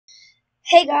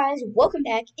Hey guys, welcome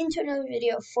back into another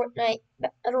video of Fortnite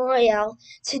Battle Royale.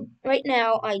 Right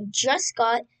now, I just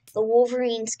got the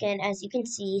Wolverine skin, as you can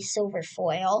see, silver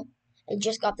foil. I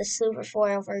just got the silver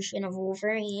foil version of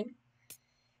Wolverine.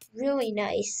 Really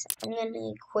nice. I'm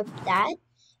gonna equip that.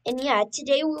 And yeah,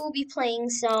 today we will be playing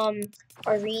some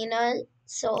arena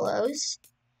solos.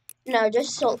 No,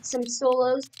 just some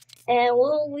solos. And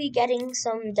we'll be getting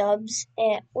some dubs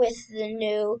with the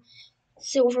new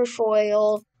silver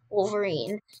foil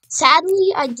Wolverine.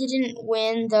 Sadly, I didn't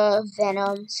win the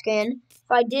Venom skin. If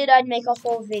I did, I'd make a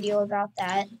whole video about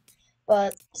that.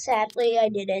 But sadly, I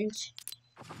didn't.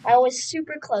 I was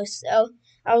super close though.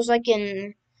 I was I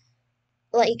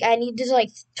needed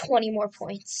like 20 more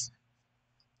points.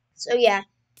 So yeah,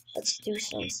 let's do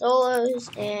some solos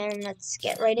and let's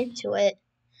get right into it.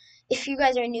 If you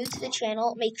guys are new to the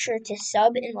channel, make sure to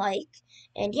sub and like.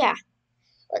 And yeah,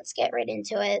 let's get right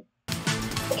into it.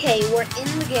 Okay, we're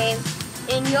in the game,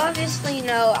 and you obviously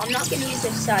know I'm not going to use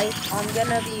a scythe. I'm going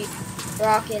to be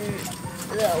rocking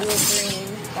the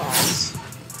Wolverine boss.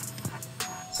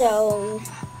 So,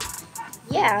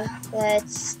 yeah,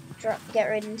 let's get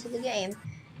right into the game.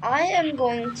 I am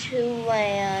going to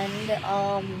land,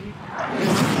 I'm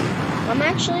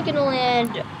actually going to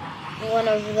land one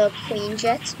of the Queen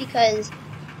Jets because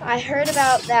I heard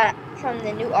about that from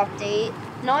the new update.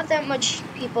 Not that much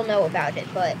people know about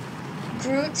it, but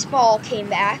Groot's ball came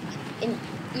back, and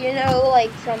you know,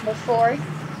 like from before,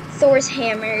 Thor's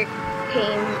hammer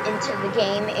came into the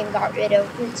game and got rid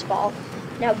of Groot's ball.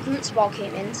 Now Groot's ball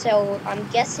came in, so I'm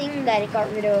guessing that it got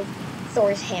rid of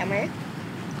Thor's hammer.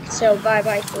 So bye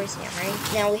bye Thor's hammer.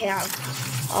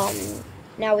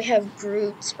 Now we have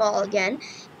Groot's ball again,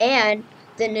 and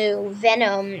the new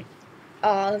Venom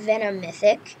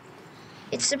mythic.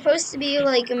 It's supposed to be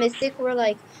like a mythic where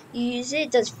like you use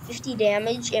it does 50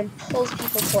 damage and pulls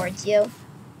people towards you.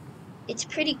 It's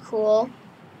pretty cool.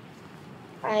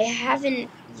 I haven't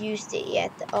used it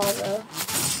yet though.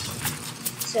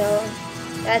 So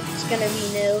that's gonna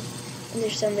be new. And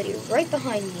there's somebody right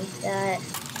behind me that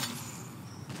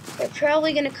they're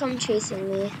probably gonna come chasing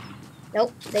me.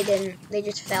 Nope, they didn't. They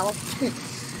just fell. I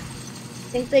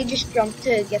think they just jumped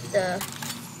to get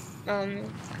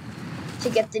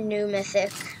the new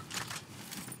mythic.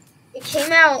 It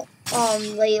came out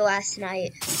late last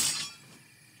night,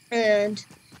 and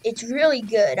it's really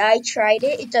good. I tried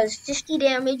it. It does 50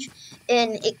 damage,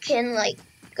 and it can like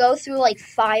go through like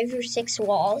 5 or 6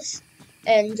 walls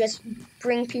and just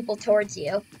bring people towards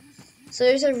you. So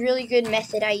there's a really good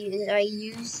method I use. I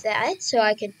use that so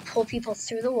I could pull people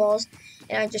through the walls,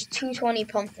 and I just 220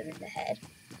 pump them in the head.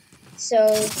 So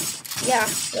yeah,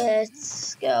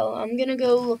 let's go. I'm gonna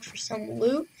go look for some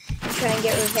loot and try and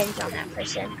get revenge on that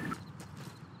person.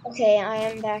 Okay, I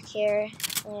am back here,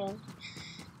 and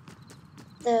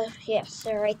yes,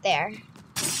 they're right there.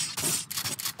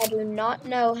 I do not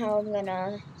know how I'm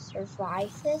gonna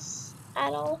survive this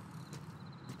at all.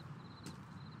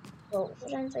 But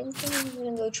what I'm thinking, I'm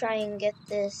gonna go try and get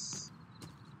this.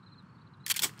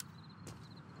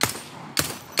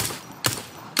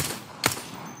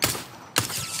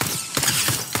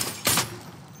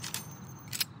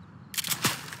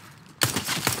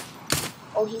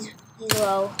 Oh, he's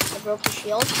low. I broke his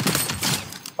shield.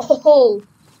 Oh,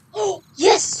 oh,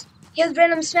 yes! He has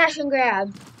Venom Smash and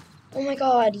Grab. Oh my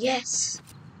god, yes.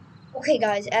 Okay,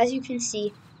 guys, as you can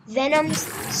see, Venom's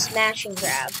Smash and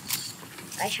Grab.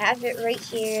 I have it right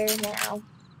here now.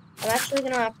 I'm actually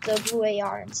gonna have the blue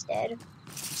AR instead.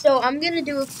 So I'm gonna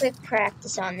do a quick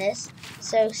practice on this.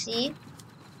 So see,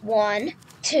 1,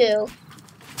 2,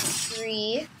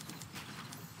 3,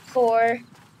 4,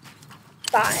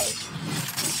 5.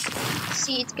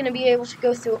 See, it's gonna be able to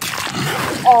go through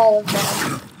all of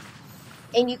them,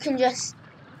 and you can just.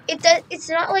 It's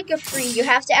not like a free. You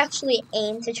have to actually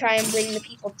aim to try and bring the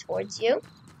people towards you,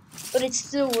 but it's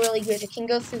still really good. It can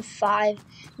go through 5,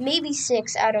 maybe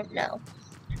 6. I don't know.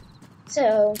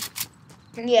 So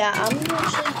yeah, I'm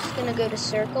actually just gonna go to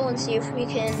circle and see if we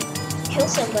can kill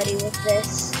somebody with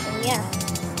this. And yeah,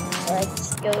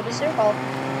 let's go to circle.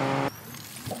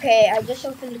 Okay, I just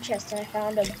opened the chest and I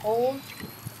found a gold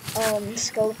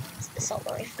scope assault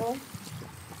rifle.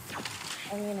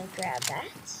 I'm gonna grab that.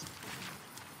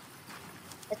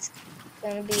 That's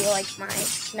gonna be like my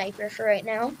sniper for right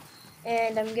now.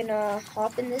 And I'm gonna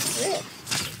hop in this rift.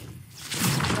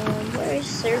 Where is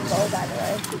circle, by the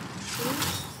way?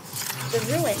 The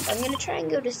ruins. I'm gonna try and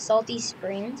go to Salty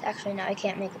Springs. Actually, no, I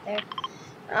can't make it there.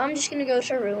 I'm just gonna go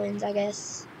to ruins, I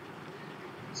guess.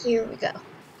 Here we go.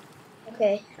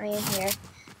 Okay, I am here.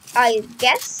 I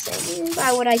guess,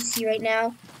 by what I see right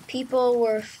now, people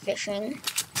were fishing.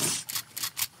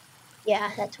 Yeah,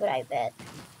 that's what I bet.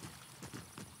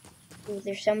 Ooh,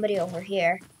 there's somebody over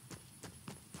here.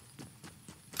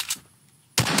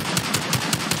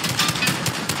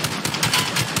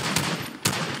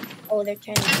 Oh, they're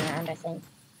turning around, I think.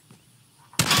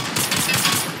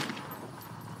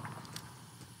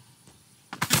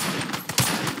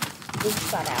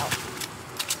 Oops, got out.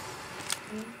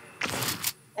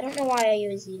 I don't know why I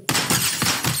use these.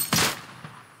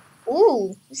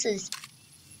 Ooh, this is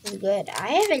good. I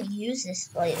haven't used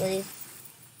this lately,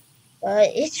 but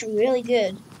it's really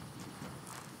good.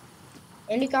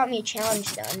 And it got me a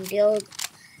challenge done. Deal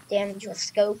damage with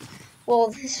scope. Well,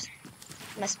 this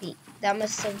that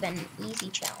must have been an easy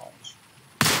challenge.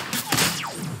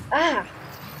 Ah!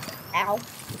 Ow.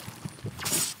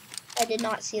 I did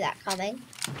not see that coming.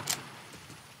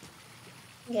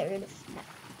 Get rid of that.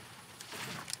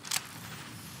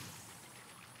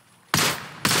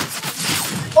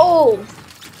 Oh!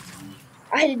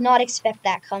 I did not expect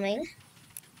that coming.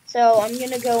 So I'm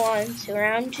gonna go on to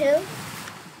round 2.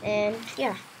 And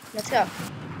yeah, let's go.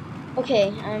 Okay,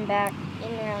 I'm back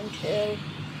in round 2.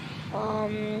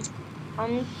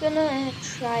 I'm gonna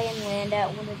try and land at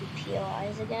one of the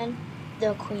POIs again.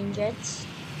 The Queen Jets.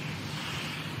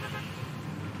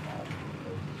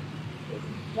 There's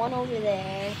one over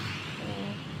there.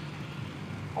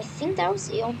 I think that was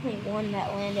the only one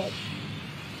that landed.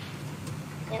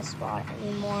 Can't spot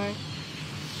anymore.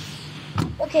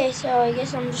 Okay, so I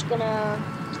guess I'm just gonna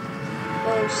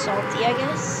go salty, I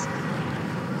guess,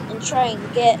 and try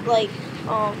and get like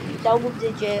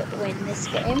double-digit win this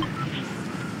game.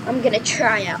 I'm gonna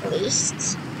try at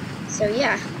least. So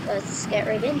yeah, let's get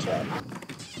right into it.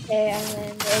 Okay, I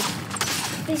landed.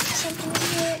 Is there something in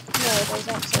here? No, there's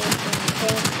absolutely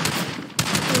nothing.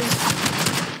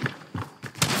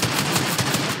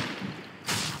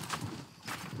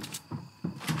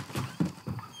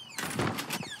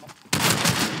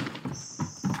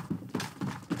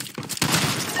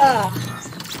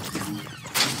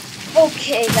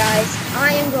 Okay guys,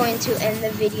 I am going to end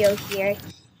the video here.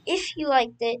 If you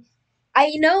liked it,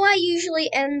 I know I usually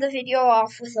end the video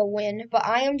off with a win, but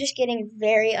I am just getting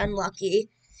very unlucky.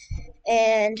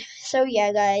 And so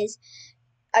yeah guys,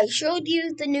 I showed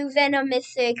you the new Venom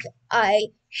mythic. I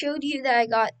showed you that I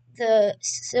got the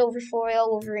silver foil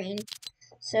Wolverine.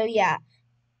 So yeah,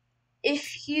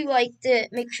 if you liked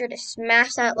it, make sure to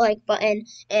smash that like button,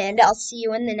 and I'll see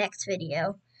you in the next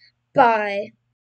video. Bye.